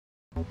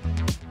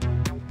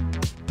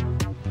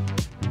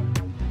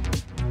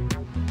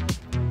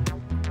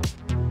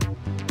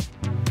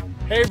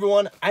Hey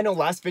everyone, I know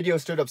last video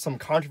stirred up some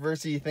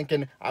controversy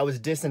thinking I was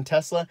dissing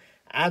Tesla.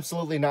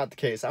 Absolutely not the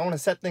case. I want to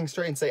set things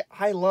straight and say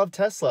I love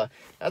Tesla.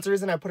 That's the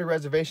reason I put a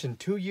reservation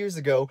 2 years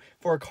ago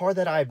for a car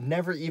that I've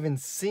never even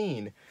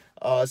seen.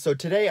 So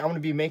today I'm going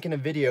to be making a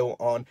video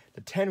on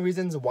the 10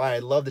 reasons why I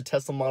love the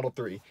Tesla Model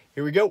 3.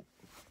 Here we go.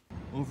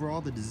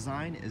 Overall, the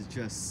design is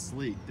just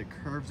sleek. The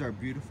curves are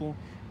beautiful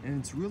and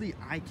it's really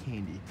eye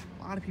candy.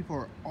 A lot of people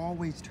are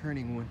always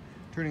turning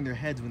their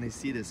heads when they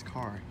see this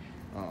car.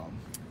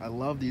 I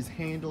love these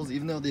handles,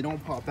 even though they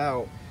don't pop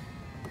out.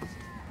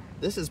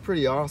 This is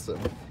pretty awesome.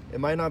 It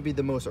might not be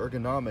the most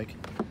ergonomic.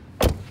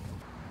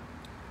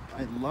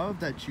 I love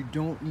that you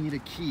don't need a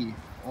key.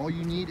 All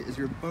you need is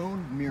your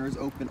phone, mirrors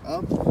open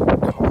up,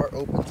 car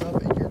opens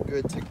up, and you're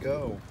good to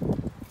go.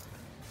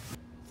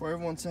 For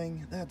everyone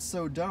saying, that's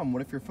so dumb,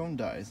 what if your phone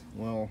dies?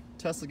 Well,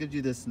 Tesla gives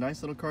you this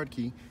nice little card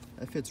key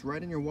that fits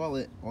right in your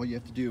wallet. All you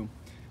have to do,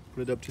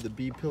 put it up to the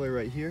B pillar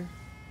right here.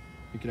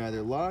 You can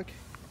either lock,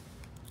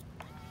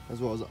 as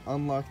well as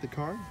unlock the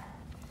car.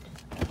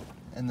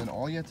 And then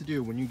all you have to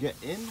do when you get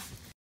in,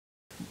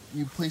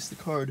 you place the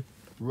card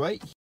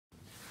right here,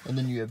 and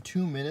then you have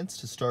 2 minutes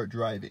to start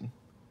driving.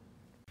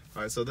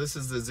 All right, so this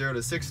is the 0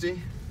 to 60.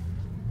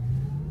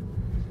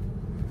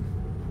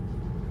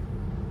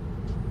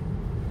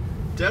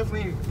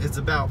 Definitely, it's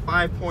about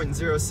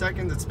 5.0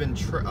 seconds. It's been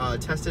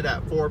tested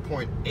at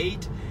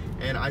 4.8.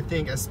 And I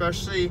think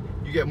especially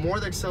you get more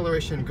of the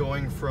acceleration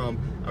going from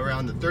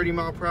around the 30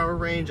 mile per hour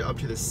range up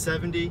to the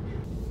 70.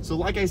 So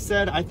like I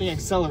said, I think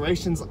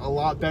acceleration's a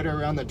lot better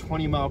around the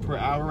 20 mile per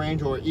hour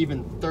range or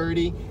even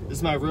 30. This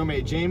is my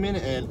roommate Jamin,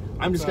 and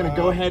I'm just gonna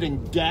go ahead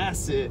and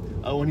gas it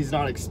when he's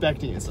not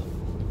expecting it. So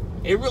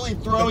it really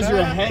throws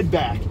your head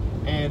back,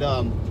 and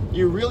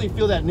you really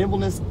feel that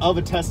nimbleness of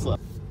a Tesla.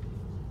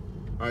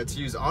 All right, to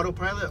use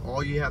autopilot,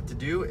 all you have to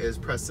do is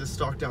press this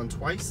stalk down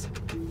twice,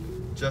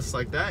 just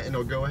like that, and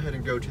it'll go ahead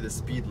and go to the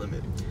speed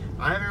limit.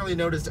 I haven't really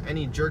noticed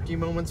any jerky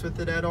moments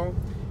with it at all.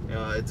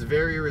 It's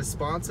very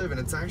responsive and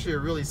it's actually a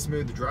really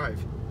smooth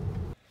drive.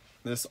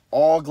 This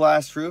all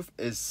glass roof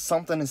is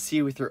something to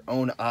see with your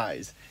own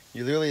eyes.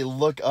 You literally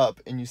look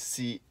up and you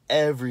see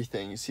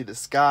everything. You see the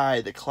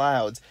sky, the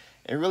clouds.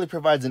 It really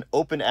provides an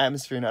open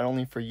atmosphere not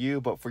only for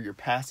you but for your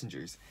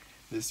passengers.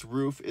 This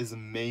roof is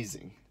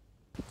amazing.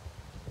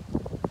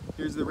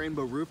 Here's the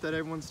rainbow roof that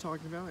everyone's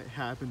talking about. It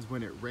happens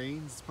when it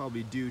rains. It's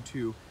probably due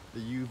to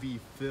the UV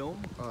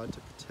film to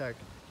protect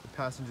the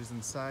passengers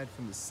inside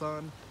from the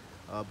sun.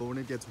 But when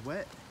it gets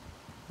wet,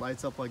 it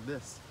lights up like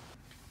this.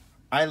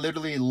 I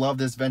literally love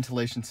this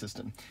ventilation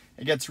system.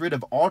 It gets rid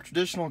of all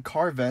traditional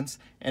car vents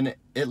and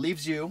it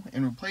leaves you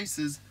and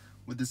replaces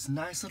with this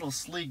nice little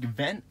sleek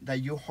vent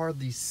that you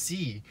hardly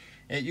see.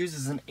 It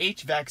uses an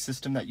HVAC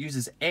system that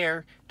uses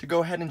air to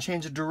go ahead and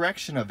change the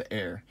direction of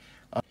air.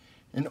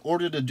 In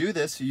order to do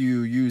this,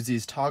 you use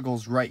these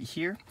toggles right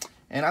here.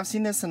 And I've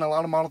seen this in a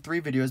lot of Model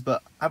 3 videos,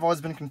 but I've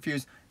always been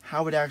confused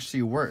how it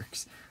actually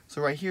works.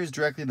 So right here is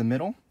directly the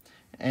middle.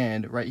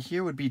 And right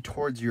here would be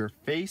towards your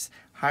face.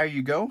 Higher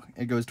you go,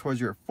 it goes towards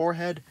your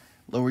forehead.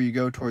 Lower you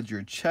go towards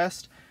your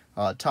chest.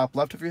 Top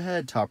left of your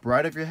head, top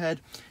right of your head.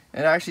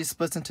 And it actually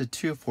splits into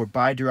two for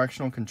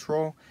bi-directional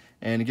control,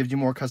 and it gives you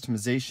more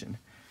customization.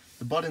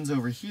 The buttons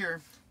over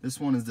here, this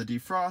one is the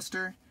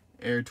defroster,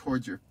 air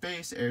towards your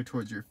face, air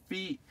towards your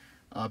feet,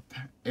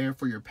 air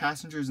for your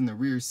passengers in the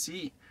rear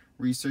seat,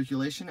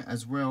 recirculation,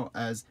 as well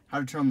as how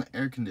to turn on the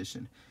air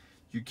condition.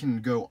 You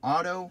can go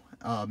auto,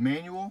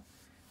 manual,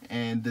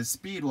 and the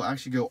speed will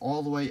actually go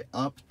all the way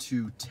up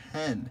to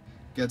 10.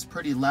 It gets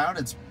pretty loud,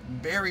 it's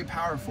very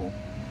powerful.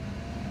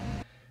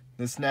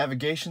 This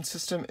navigation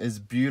system is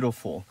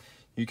beautiful.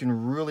 You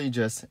can really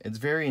it's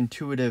very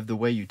intuitive the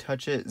way you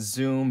touch it,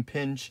 zoom,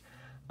 pinch.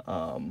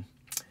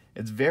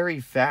 It's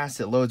very fast,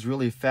 it loads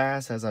really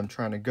fast as I'm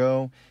trying to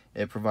go.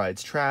 It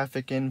provides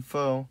traffic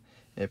info,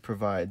 it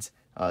provides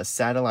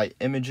satellite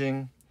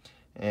imaging,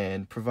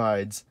 and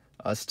provides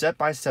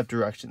step-by-step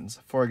directions.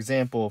 For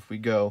example, if we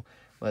go,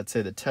 let's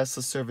say the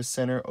Tesla Service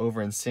Center over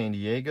in San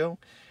Diego,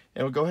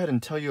 it'll go ahead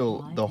and tell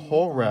you the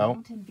whole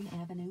route.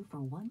 For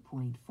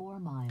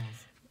 1.4 miles.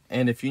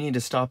 And if you need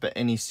to stop at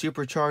any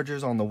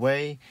superchargers on the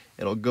way,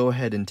 it'll go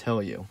ahead and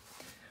tell you.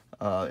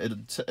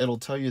 It'll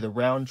tell you the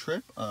round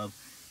trip of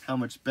how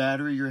much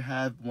battery you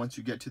have once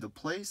you get to the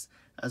place,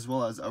 as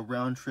well as a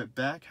round trip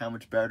back, how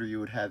much battery you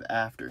would have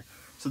after.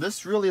 So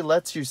this really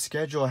lets you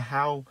schedule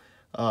how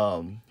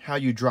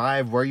you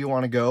drive, where you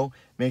want to go,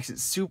 makes it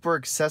super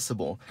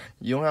accessible.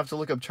 You don't have to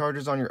look up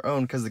chargers on your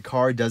own because the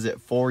car does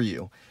it for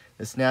you.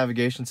 This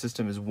navigation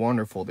system is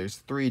wonderful. There's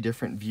 3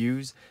 different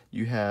views.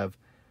 You have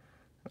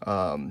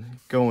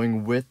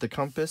going with the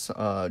compass,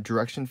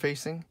 direction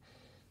facing.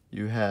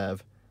 You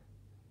have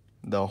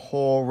the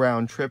whole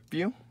round trip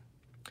view,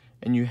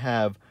 and you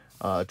have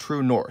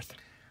true north.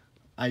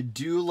 I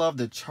do love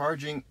the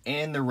charging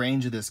and the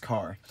range of this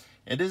car.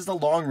 It is the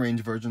long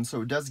range version,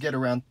 so it does get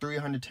around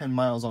 310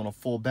 miles on a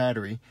full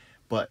battery,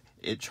 but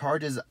it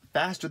charges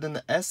faster than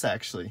the S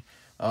actually.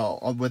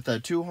 With a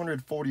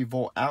 240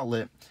 volt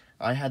outlet,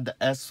 I had the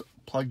S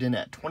plugged in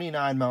at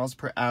 29 miles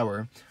per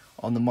hour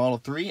On the Model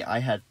 3, I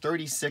had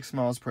 36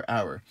 miles per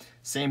hour.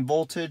 Same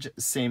voltage,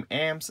 same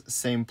amps,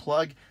 same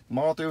plug. The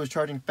Model 3 was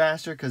charging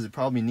faster because it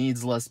probably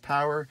needs less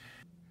power.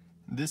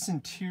 This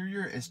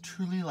interior is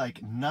truly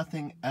like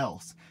nothing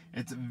else.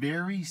 It's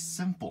very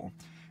simple.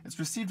 It's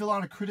received a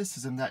lot of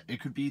criticism that it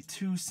could be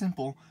too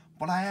simple,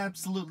 but I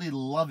absolutely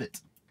love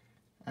it.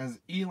 As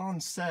Elon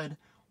said,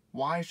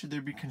 why should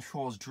there be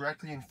controls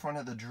directly in front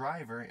of the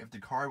driver if the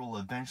car will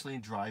eventually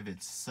drive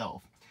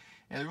itself?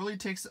 And it really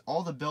takes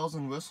all the bells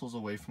and whistles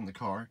away from the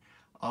car,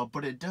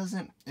 but it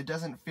doesn't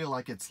feel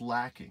like it's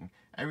lacking.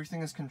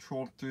 Everything is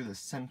controlled through the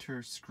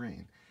center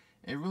screen.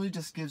 It really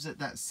just gives it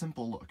that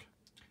simple look.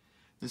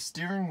 The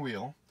steering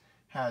wheel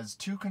has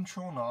 2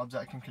 control knobs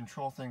that can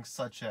control things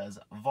such as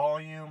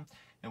volume.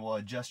 It will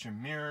adjust your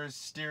mirrors,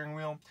 steering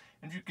wheel.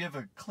 And if you give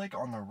a click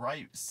on the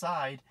right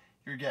side,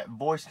 you get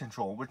voice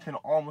control, which can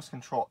almost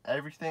control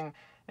everything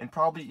and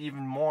probably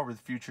even more with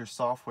future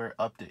software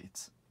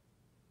updates.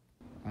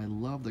 I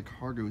love the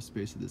cargo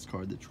space of this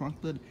car. The trunk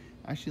lid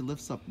actually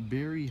lifts up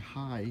very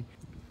high.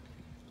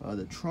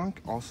 The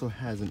trunk also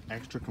has an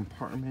extra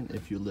compartment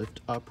if you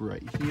lift up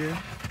right here.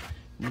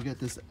 And you get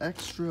this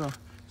extra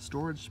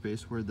storage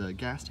space where the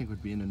gas tank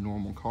would be in a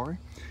normal car.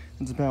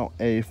 It's about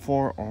a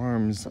 4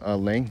 arms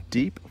length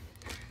deep,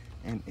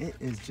 and it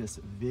is just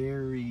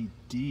very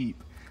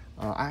deep.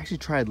 I actually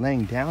tried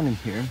laying down in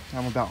here.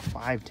 I'm about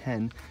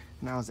 5'10",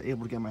 and I was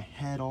able to get my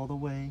head all the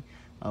way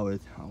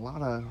with a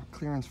lot of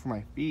clearance for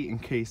my feet in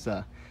case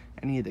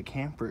any of the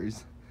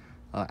campers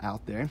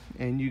out there.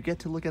 And you get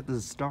to look at the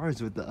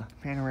stars with the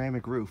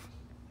panoramic roof.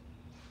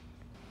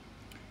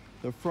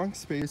 The front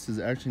space is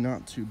actually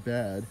not too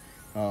bad.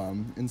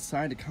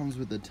 Inside it comes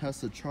with the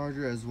Tesla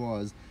charger as well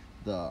as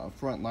the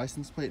front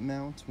license plate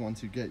mount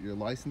once you get your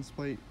license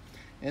plate.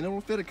 And it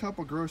will fit a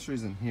couple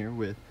groceries in here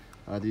with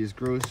these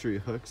grocery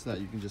hooks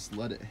that you can just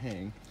let it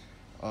hang.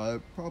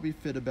 Probably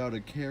fit about a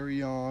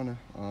carry-on,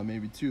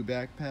 maybe 2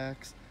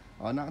 backpacks.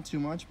 Not too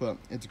much, but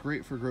it's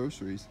great for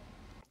groceries.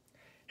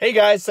 Hey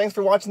guys, thanks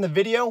for watching the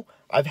video.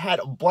 I've had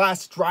a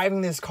blast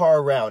driving this car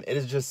around. It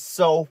is just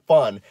so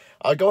fun.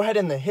 Go ahead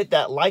and hit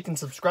that like and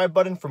subscribe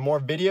button for more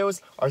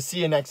videos. I'll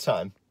see you next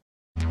time.